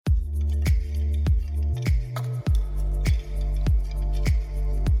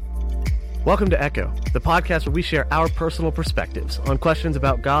Welcome to Echo, the podcast where we share our personal perspectives on questions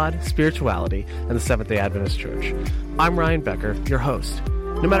about God, spirituality, and the Seventh-day Adventist Church. I'm Ryan Becker, your host.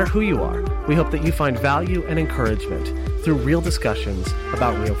 No matter who you are, we hope that you find value and encouragement through real discussions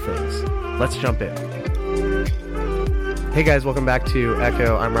about real things. Let's jump in. Hey guys, welcome back to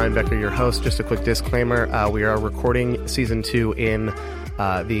Echo. I'm Ryan Becker, your host. Just a quick disclaimer, we are recording Season 2 in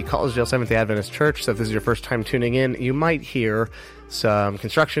the Collegedale Seventh-day Adventist Church, so if this is your first time tuning in, you might hear some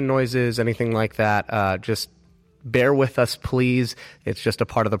construction noises, anything like that. Just bear with us, please. It's just a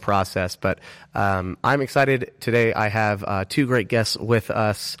part of the process. But I'm excited. Today I have two great guests with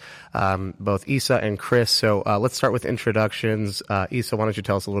us, both Isa and Chris. So let's start with introductions. Isa, why don't you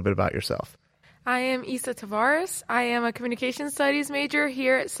tell us a little bit about yourself? I am Isa Tavares. I am a communication studies major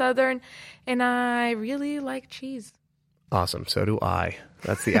here at Southern, and I really like cheese. Awesome. So do I.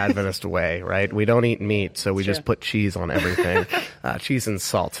 That's the Adventist way, right? We don't eat meat, so we just put cheese on everything. Cheese and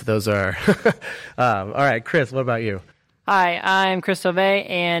salt. Those are... all right, Chris, what about you? Hi, I'm Chris Sauve,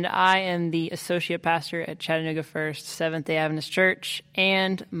 and I am the associate pastor at Chattanooga First Seventh-day Adventist Church,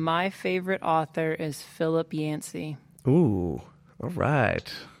 and my favorite author is Philip Yancey. Ooh, all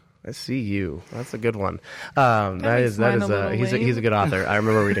right. I see you. That's a good one. He's a good author. I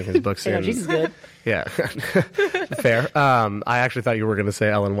remember reading his books. Yeah, she's good. Yeah, fair. I actually thought you were going to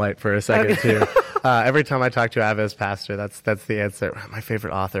say Ellen White for a second too. Every time I talk to Adventist pastor, that's the answer. My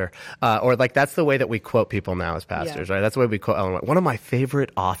favorite author, or like that's the way that we quote people now as pastors, right? That's the way we quote Ellen White. One of my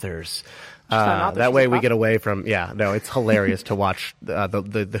favorite authors. That way we get away from, it's hilarious to watch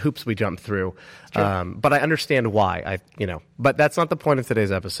the hoops we jump through. But I understand why, but that's not the point of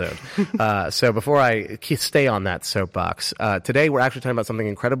today's episode. So before I stay on that soapbox, today we're actually talking about something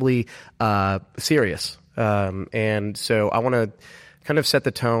incredibly serious. And so I want to kind of set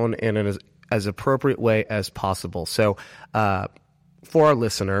the tone in as appropriate way as possible. So, for our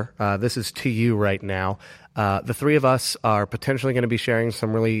listener, this is to you right now. The three of us are potentially going to be sharing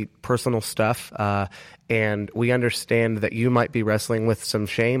some really personal stuff, and we understand that you might be wrestling with some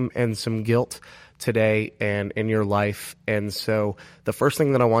shame and some guilt today and in your life. And so the first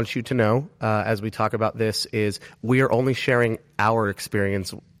thing that I want you to know as we talk about this is we are only sharing our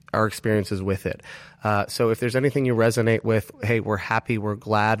experiences with it. So if there's anything you resonate with, hey, we're happy, we're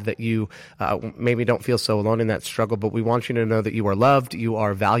glad that you maybe don't feel so alone in that struggle, but we want you to know that you are loved, you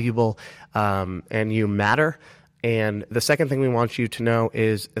are valuable, and you matter. And the second thing we want you to know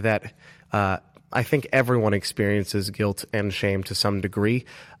is that I think everyone experiences guilt and shame to some degree.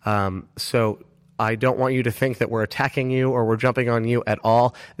 So I don't want you to think that we're attacking you or we're jumping on you at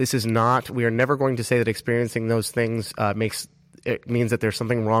all. This is not, we are never going to say that experiencing those things it means that there's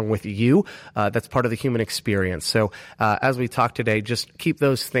something wrong with you. That's part of the human experience. So as we talk today, just keep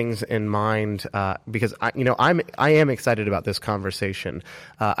those things in mind because I am excited about this conversation.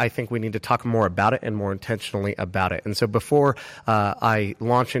 I think we need to talk more about it and more intentionally about it. And so before I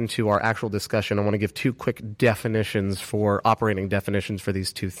launch into our actual discussion, I want to give two quick operating definitions for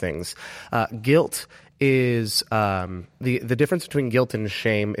these two things. Guilt is the difference between guilt and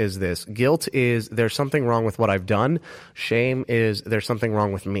shame is this. Guilt is there's something wrong with what I've done. Shame is there's something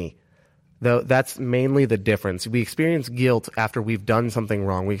wrong with me. Though that's mainly the difference. We experience guilt after we've done something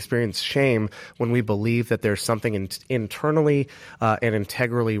wrong. We experience shame when we believe that there's something internally and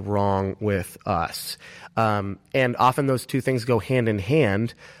integrally wrong with us. And often those two things go hand in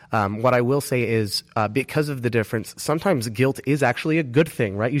hand. What I will say is, because of the difference, sometimes guilt is actually a good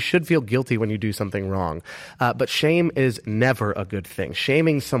thing, right? You should feel guilty when you do something wrong. But shame is never a good thing.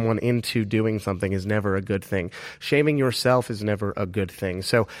 Shaming someone into doing something is never a good thing. Shaming yourself is never a good thing.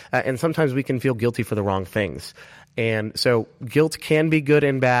 So, and sometimes we can feel guilty for the wrong things. And so guilt can be good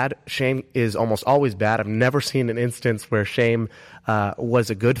and bad. Shame is almost always bad. I've never seen an instance where shame was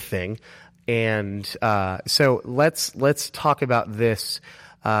a good thing. And so let's talk about this.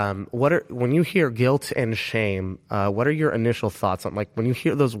 When you hear guilt and shame, what are your initial thoughts on, like, when you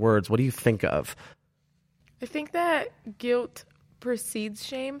hear those words, what do you think of? I think that guilt precedes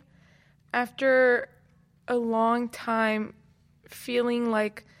shame. After a long time feeling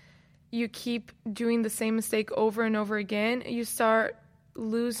like you keep doing the same mistake over and over again, you start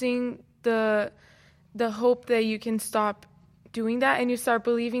losing the hope that you can stop doing that, and you start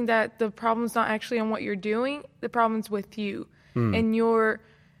believing that the problem's not actually on what you're doing, the problem's with you, and you're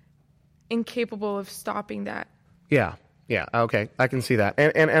incapable of stopping that. Yeah. Yeah. Okay. I can see that.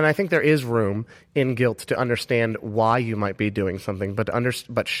 And I think there is room in guilt to understand why you might be doing something.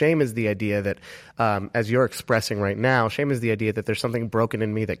 But shame is the idea that, as you're expressing right now, shame is the idea that there's something broken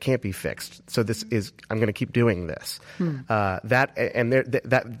in me that can't be fixed. So I'm going to keep doing this.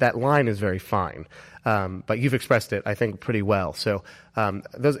 That line is very fine. But you've expressed it, I think, pretty well. So,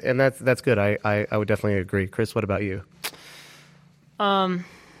 that's good. I would definitely agree. Chris, what about you?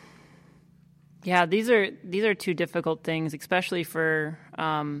 Yeah, these are two difficult things, especially for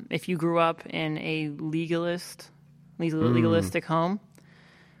if you grew up in a legalistic home.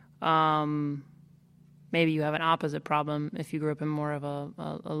 Maybe you have an opposite problem if you grew up in more of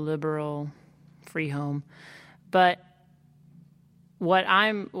a liberal, free home. But what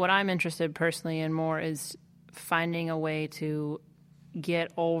I'm interested personally in more is finding a way to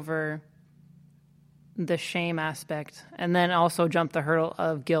get over the shame aspect, and then also jump the hurdle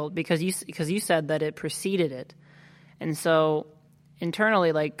of guilt, because you said that it preceded it. And so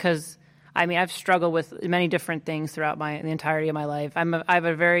internally, because I've struggled with many different things throughout the entirety of my life. I have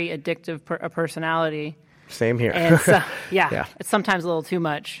a very addictive personality. Same here. And so, yeah, it's sometimes a little too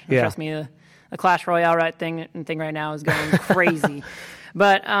much. Yeah. Trust me, the Clash Royale thing right now is going crazy.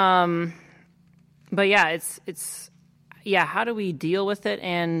 But yeah, it's how do we deal with it?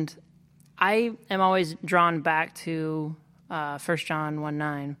 And I am always drawn back to 1 John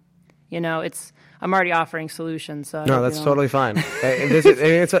 1:9. I'm already offering solutions. So no, that's totally fine.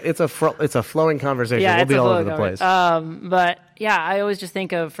 It's a flowing conversation. Yeah, we'll be all over the place. But yeah, I always just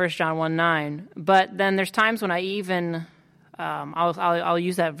think of 1 John 1:9. But then there's times when I even I'll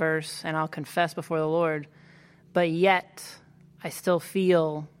use that verse and I'll confess before the Lord, but yet I still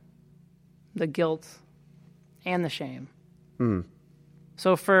feel the guilt and the shame.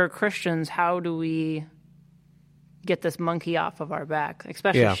 So for Christians, how do we get this monkey off of our back,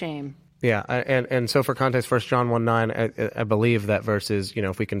 especially shame? Yeah, and so for context, 1 John 1:9, I believe that verse is,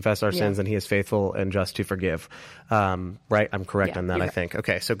 if we confess our sins, then he is faithful and just to forgive. Right? I'm correct on that, I think.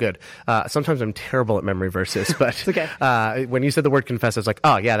 Okay, so good. Sometimes I'm terrible at memory verses, but okay. When you said the word confess, I was like,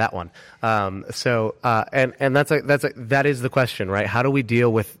 oh, yeah, that one. And that is the question, right? How do we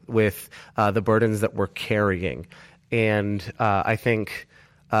deal with the burdens that we're carrying? And I think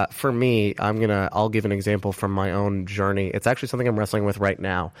for me, I'll give an example from my own journey. It's actually something I'm wrestling with right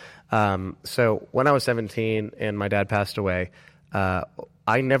now. So when I was 17 and my dad passed away,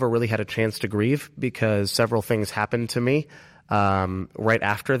 I never really had a chance to grieve because several things happened to me right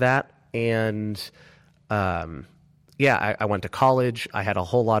after that. And I went to college. I had a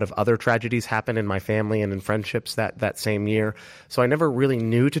whole lot of other tragedies happen in my family and in friendships that same year. So I never really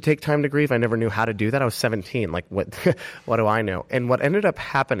knew to take time to grieve. I never knew how to do that. I was 17. Like, what do I know? And what ended up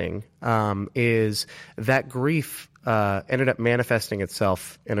happening is that grief ended up manifesting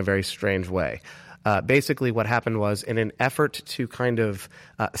itself in a very strange way. Basically what happened was, in an effort to kind of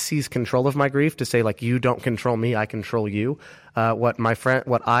seize control of my grief, to say, like, you don't control me, I control you, what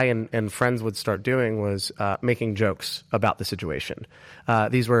I and friends would start doing was making jokes about the situation.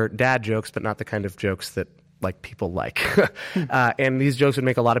 These were dad jokes, but not the kind of jokes that people like. And these jokes would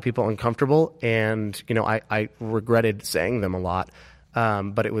make a lot of people uncomfortable, and I regretted saying them a lot.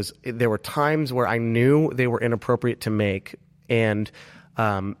 But there were times where I knew they were inappropriate to make,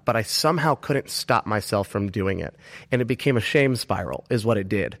 but I somehow couldn't stop myself from doing it. And it became a shame spiral is what it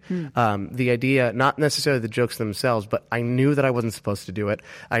did. The idea, not necessarily the jokes themselves, but I knew that I wasn't supposed to do it.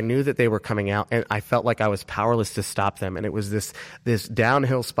 I knew that they were coming out, and I felt like I was powerless to stop them. And it was this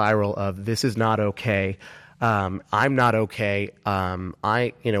downhill spiral of, this is not okay. I'm not okay.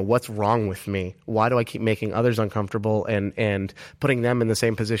 What's wrong with me? Why do I keep making others uncomfortable and putting them in the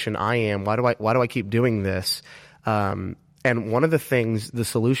same position I am? Why do I keep doing this? And one of the things, the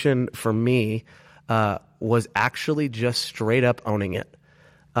solution for me, was actually just straight up owning it.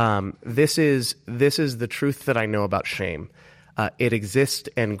 This is the truth that I know about shame. It exists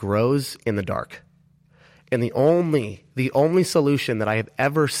and grows in the dark. And the only solution that I have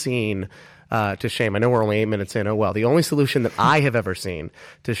ever seen to shame, I know we're only 8 minutes in, the only solution that I have ever seen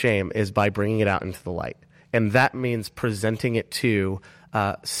to shame is by bringing it out into the light. And that means presenting it to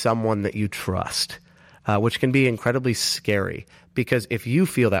someone that you trust. Which can be incredibly scary, because if you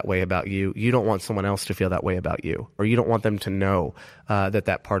feel that way about you, you don't want someone else to feel that way about you, or you don't want them to know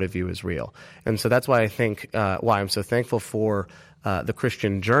that part of you is real. And so that's why I think why I'm so thankful for the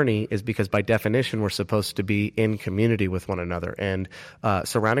Christian journey, is because by definition we're supposed to be in community with one another and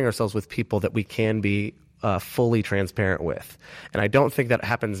surrounding ourselves with people that we can be fully transparent with. And I don't think that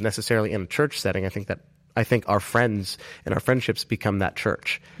happens necessarily in a church setting. I think our friends and our friendships become that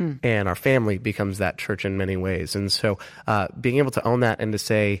church, and our family becomes that church in many ways. And so being able to own that and to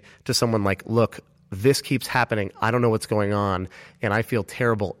say to someone like, look, this keeps happening. I don't know what's going on, and I feel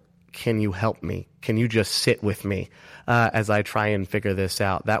terrible. Can you help me? Can you just sit with me as I try and figure this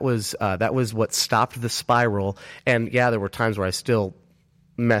out? That was what stopped the spiral. And yeah, there were times where I still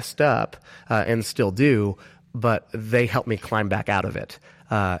messed up and still do, but they helped me climb back out of it.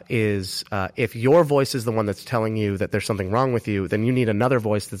 If your voice is the one that's telling you that there's something wrong with you, then you need another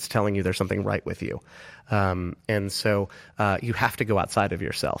voice that's telling you there's something right with you. And so you have to go outside of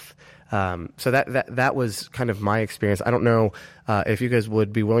yourself. So that was kind of my experience. I don't know if you guys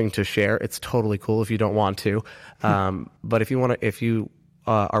would be willing to share. It's totally cool if you don't want to. But if you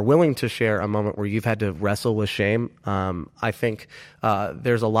are willing to share a moment where you've had to wrestle with shame, I think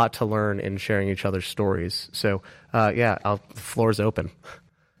there's a lot to learn in sharing each other's stories. So the floor is open.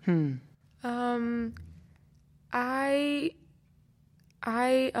 I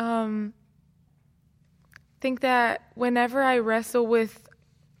think that whenever I wrestle with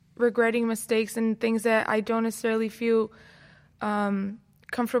regretting mistakes and things that I don't necessarily feel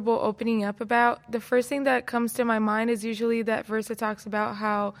comfortable opening up about, the first thing that comes to my mind is usually that verse that talks about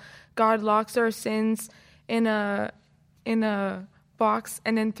how God locks our sins in a box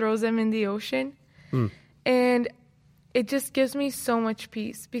and then throws them in the ocean. And it just gives me so much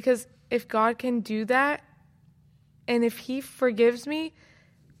peace, because if God can do that and if he forgives me,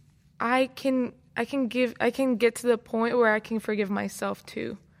 I can get to the point where I can forgive myself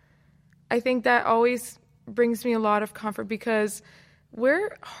too. I think that always brings me a lot of comfort, because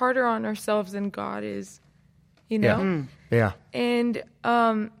we're harder on ourselves than God is, you know? Yeah. And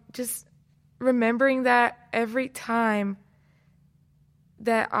just remembering that every time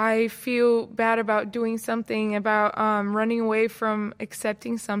that I feel bad about doing something, about running away from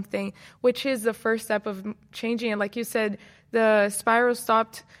accepting something, which is the first step of changing it. Like you said, the spiral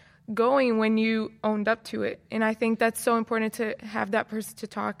stopped going when you owned up to it. And I think that's so important, to have that person to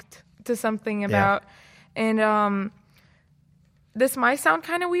talk to something about. And this might sound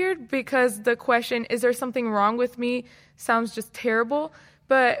kind of weird, because the question, is there something wrong with me, sounds just terrible.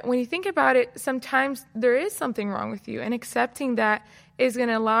 But when you think about it, sometimes there is something wrong with you, and accepting that is going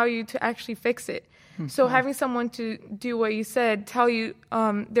to allow you to actually fix it. So having someone to do what you said, tell you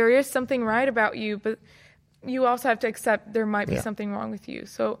there is something right about you, but you also have to accept there might be something wrong with you.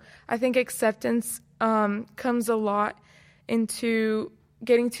 So I think acceptance comes a lot into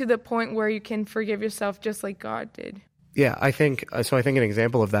getting to the point where you can forgive yourself just like God did. Yeah, I think an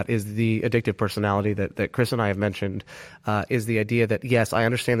example of that is the addictive personality that Chris and I have mentioned, is the idea that, yes, I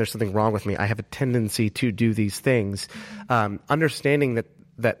understand there's something wrong with me. I have a tendency to do these things. Understanding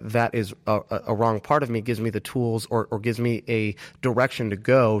that is a wrong part of me gives me the tools, or gives me a direction to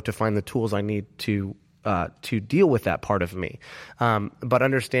go to find the tools I need to deal with that part of me. But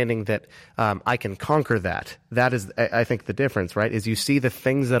understanding that I can conquer that. That is, I think, the difference, right? Is you see the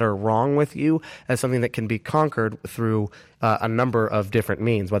things that are wrong with you as something that can be conquered through a number of different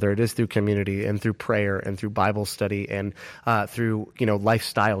means, whether it is through community and through prayer and through Bible study and through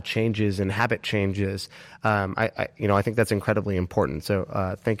lifestyle changes and habit changes. I think that's incredibly important.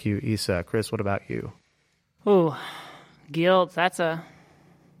 So thank you, Isa. Chris, what about you? Oh, guilt.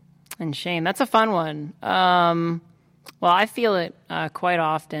 And shame. That's a fun one. Well, I feel it quite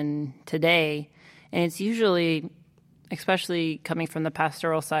often today, and it's usually, especially coming from the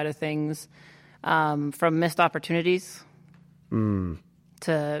pastoral side of things, from missed opportunities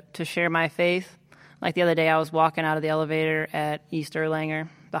to share my faith. Like the other day, I was walking out of the elevator at East Erlanger,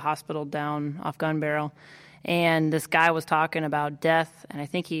 the hospital down off Gun Barrel, and this guy was talking about death, and I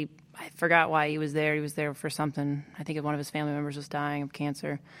forgot why he was there. He was there for something. I think one of his family members was dying of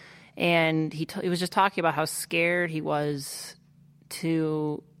cancer. And he was just talking about how scared he was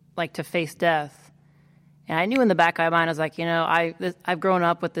to face death. And I knew in the back of my mind, I was like, I've grown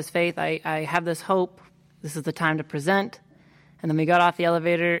up with this faith. I have this hope. This is the time to present. And then we got off the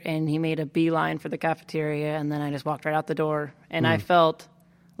elevator, and he made a beeline for the cafeteria, and then I just walked right out the door. And I felt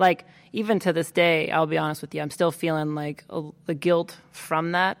like, even to this day, I'll be honest with you, I'm still feeling like the guilt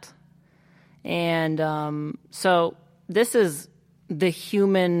from that. And so this is the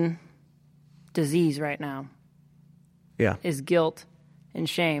human disease right now. Yeah. Is guilt and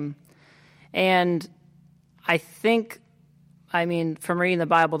shame. And I think, from reading the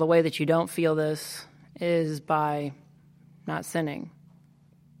Bible, the way that you don't feel this is by not sinning.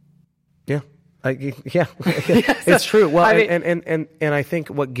 Yeah. It's true. Well, and I think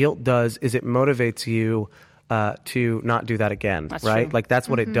what guilt does is it motivates you to not do that again, that's right? True. Like that's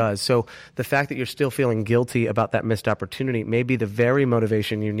what it does. So the fact that you're still feeling guilty about that missed opportunity may be the very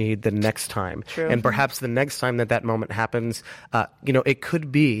motivation you need the next time. True. And perhaps the next time that moment happens, it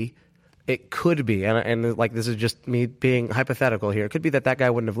could be, and like this is just me being hypothetical here. It could be that guy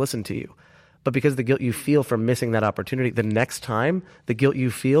wouldn't have listened to you. But because the guilt you feel from missing that opportunity, the next time the guilt you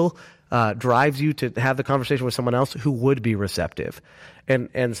feel drives you to have the conversation with someone else who would be receptive.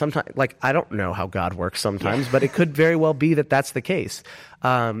 And sometimes, like, I don't know how God works sometimes, but it could very well be that that's the case.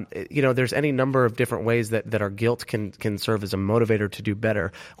 There's any number of different ways that our guilt can serve as a motivator to do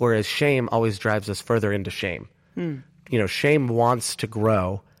better, whereas shame always drives us further into shame. Shame wants to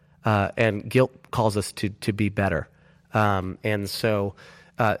grow, and guilt calls us to be better. And so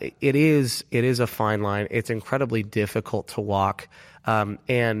it is a fine line. It's incredibly difficult to walk.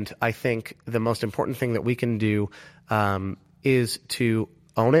 And I think the most important thing that we can do is to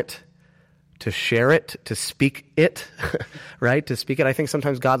own it, to share it, to speak it, right? To speak it. I think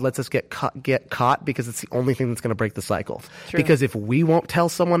sometimes God lets us get caught because it's the only thing that's going to break the cycle. True. Because if we won't tell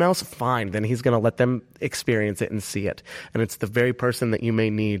someone else, fine, then he's going to let them experience it and see it. And it's the very person that you may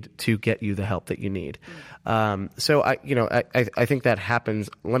need to get you the help that you need. So I think that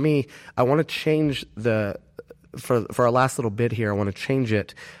happens. I want to change for our last little bit here, I want to change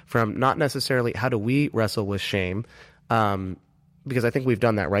it from not necessarily how do we wrestle with shame, because I think we've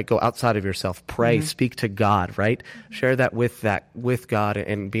done that, right? Go outside of yourself, pray, speak to God, right? Share that with God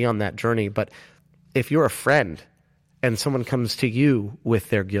and be on that journey. But if you're a friend and someone comes to you with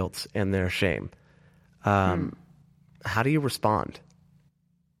their guilt and their shame, how do you respond?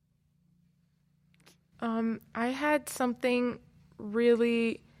 I had something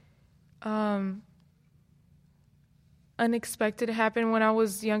really unexpected happen when I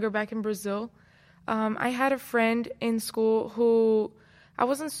was younger back in Brazil. I had a friend in school who I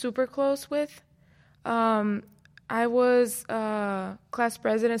wasn't super close with. I was class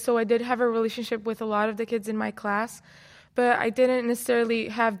president, so I did have a relationship with a lot of the kids in my class, but I didn't necessarily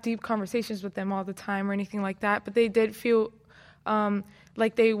have deep conversations with them all the time or anything like that, but they did feel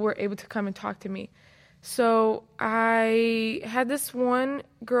like they were able to come and talk to me. So I had this one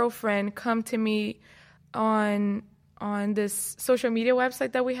girlfriend come to me on this social media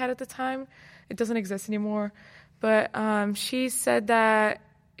website that we had at the time. It doesn't exist anymore. But she said that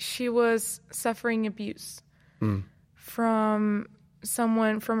she was suffering abuse from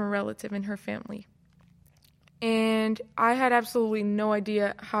a relative in her family. And I had absolutely no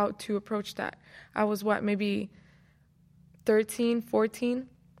idea how to approach that. I was, maybe 13, 14?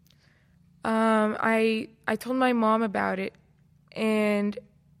 I told my mom about it, and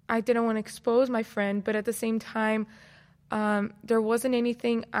I didn't want to expose my friend, but at the same time, there wasn't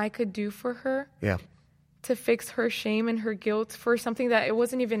anything I could do for her to fix her shame and her guilt for something that it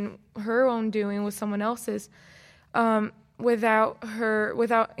wasn't even her own doing, it was someone else's, without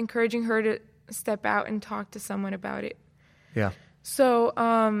encouraging her to step out and talk to someone about it. Yeah. So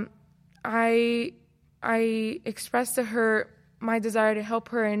I expressed to her my desire to help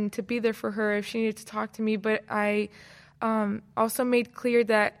her and to be there for her if she needed to talk to me, but I also made clear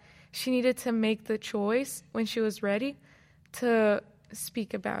that she needed to make the choice when she was ready to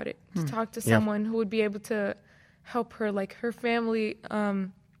speak about it, to talk to someone who would be able to help her, like her family.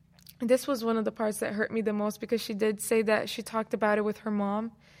 This was one of the parts that hurt me the most, because she did say that she talked about it with her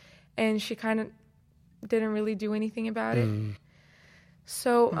mom, and she kind of didn't really do anything about it.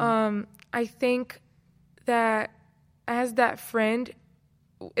 So I think that as that friend,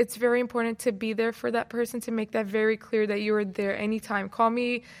 it's very important to be there for that person, to make that very clear that you are there anytime. Call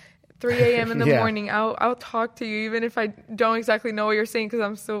me 3 a.m. in the morning. I'll talk to you, even if I don't exactly know what you're saying because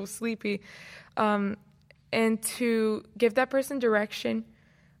I'm so sleepy. And to give that person direction,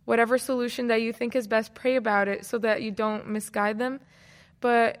 whatever solution that you think is best, pray about it so that you don't misguide them.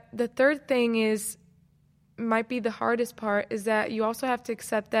 But the third thing might be the hardest part, is that you also have to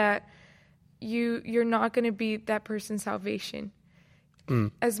accept that you're not going to be that person's salvation.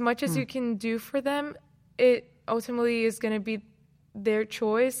 As much as you can do for them, it ultimately is going to be their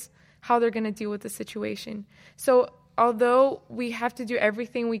choice how they're going to deal with the situation. So although we have to do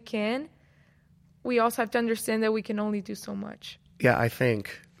everything we can, we also have to understand that we can only do so much. Yeah, I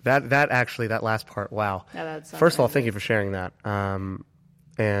think that last part, wow. Yeah, first of all, thank you for sharing that.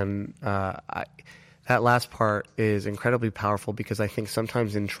 That last part is incredibly powerful, because I think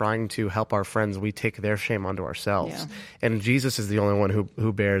sometimes in trying to help our friends, we take their shame onto ourselves. Yeah. And Jesus is the only one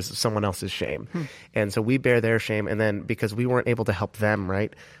who bears someone else's shame. And so we bear their shame, and then because we weren't able to help them,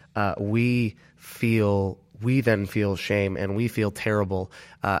 right, we then feel shame and we feel terrible.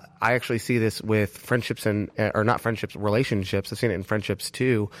 I actually see this with friendships or not friendships, relationships. I've seen it in friendships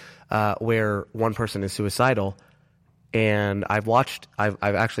too, where one person is suicidal. And I've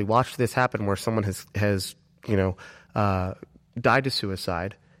actually watched this happen where someone has died to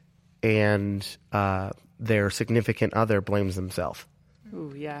suicide, and their significant other blames themselves.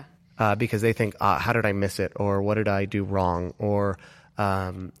 Ooh, yeah. Because they think, how did I miss it? Or what did I do wrong? Or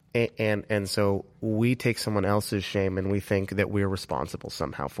And so we take someone else's shame and we think that we're responsible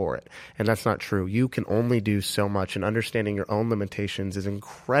somehow for it. And that's not true. You can only do so much, and understanding your own limitations is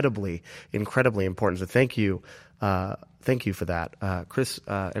incredibly, incredibly important. So thank you. Thank you for that. Chris,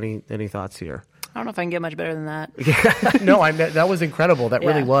 any thoughts here? I don't know if I can get much better than that. No, that was incredible. That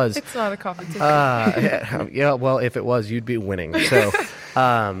really was. It's not a competition. Yeah, well, if it was, you'd be winning. So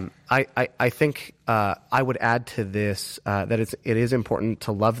I think I would add to this that it is important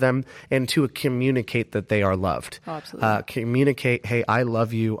to love them and to communicate that they are loved. Oh, absolutely. Communicate, hey, I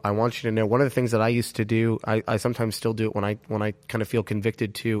love you. I want you to know. One of the things that I used to do, I sometimes still do it when I kind of feel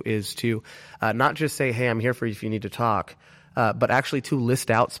convicted to, is to not just say, hey, I'm here for you if you need to talk, but actually to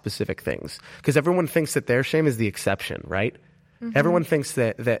list out specific things. Because everyone thinks that their shame is the exception, right? Mm-hmm. Everyone thinks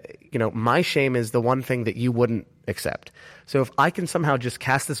that my shame is the one thing that you wouldn't accept. So if I can somehow just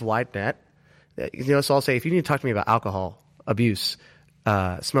cast this wide net, so I'll say, if you need to talk to me about alcohol, abuse,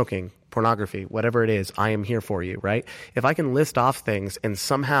 smoking, pornography, whatever it is, I am here for you, right? If I can list off things and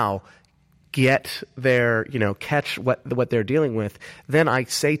somehow get their, catch what they're dealing with, then I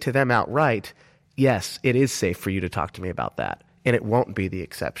say to them outright, yes, it is safe for you to talk to me about that, and it won't be the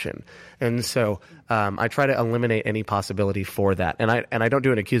exception. And so I try to eliminate any possibility for that. And I don't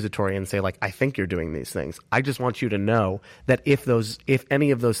do an accusatory and say, like, I think you're doing these things. I just want you to know that if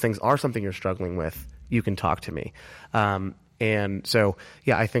any of those things are something you're struggling with, you can talk to me. And so,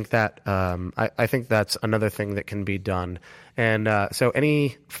 yeah, I think that I think that's another thing that can be done. And so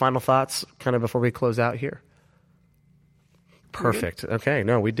any final thoughts kind of before we close out here? Perfect. Okay.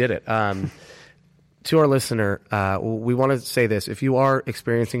 No, we did it. To our listener, we want to say this. If you are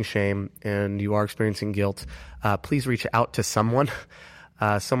experiencing shame and you are experiencing guilt, please reach out to someone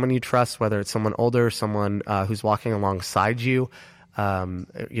you trust, whether it's someone older, someone who's walking alongside you.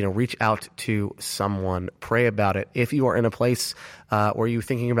 Reach out to someone, pray about it. If you are in a place where you're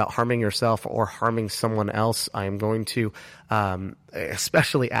thinking about harming yourself or harming someone else, I am going to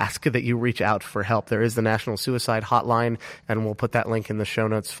especially ask that you reach out for help. There is the National Suicide Hotline, and we'll put that link in the show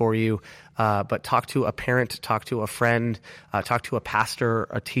notes for you. But talk to a parent, talk to a friend, talk to a pastor,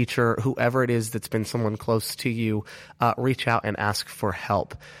 a teacher, whoever it is that's been someone close to you. Reach out and ask for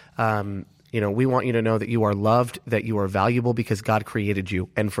help. We want you to know that you are loved, that you are valuable because God created you,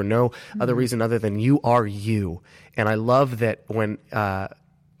 and for no other reason other than you are you. And I love that when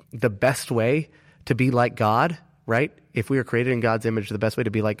the best way to be like God, right? If we are created in God's image, the best way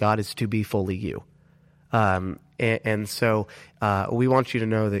to be like God is to be fully you. And so we want you to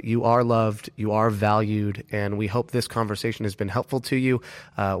know that you are loved, you are valued, and we hope this conversation has been helpful to you.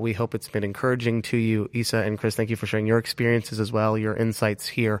 We hope it's been encouraging to you. Isa and Chris, thank you for sharing your experiences as well, your insights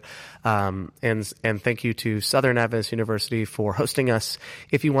here. And thank you to Southern Adventist University for hosting us.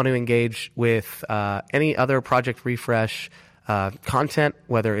 If you want to engage with any other Project Refresh content,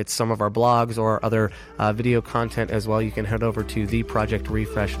 whether it's some of our blogs or other video content as well, you can head over to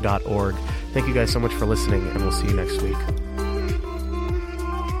theprojectrefresh.org. Thank you guys so much for listening, and we'll see you next week.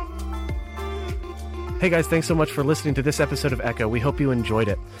 Hey guys, thanks so much for listening to this episode of Echo. We hope you enjoyed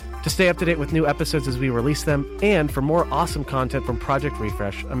it. To stay up to date with new episodes as we release them, and for more awesome content from Project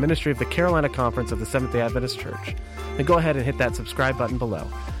Refresh, a ministry of the Carolina Conference of the Seventh-day Adventist Church, then go ahead and hit that subscribe button below.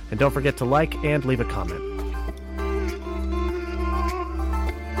 And don't forget to like and leave a comment.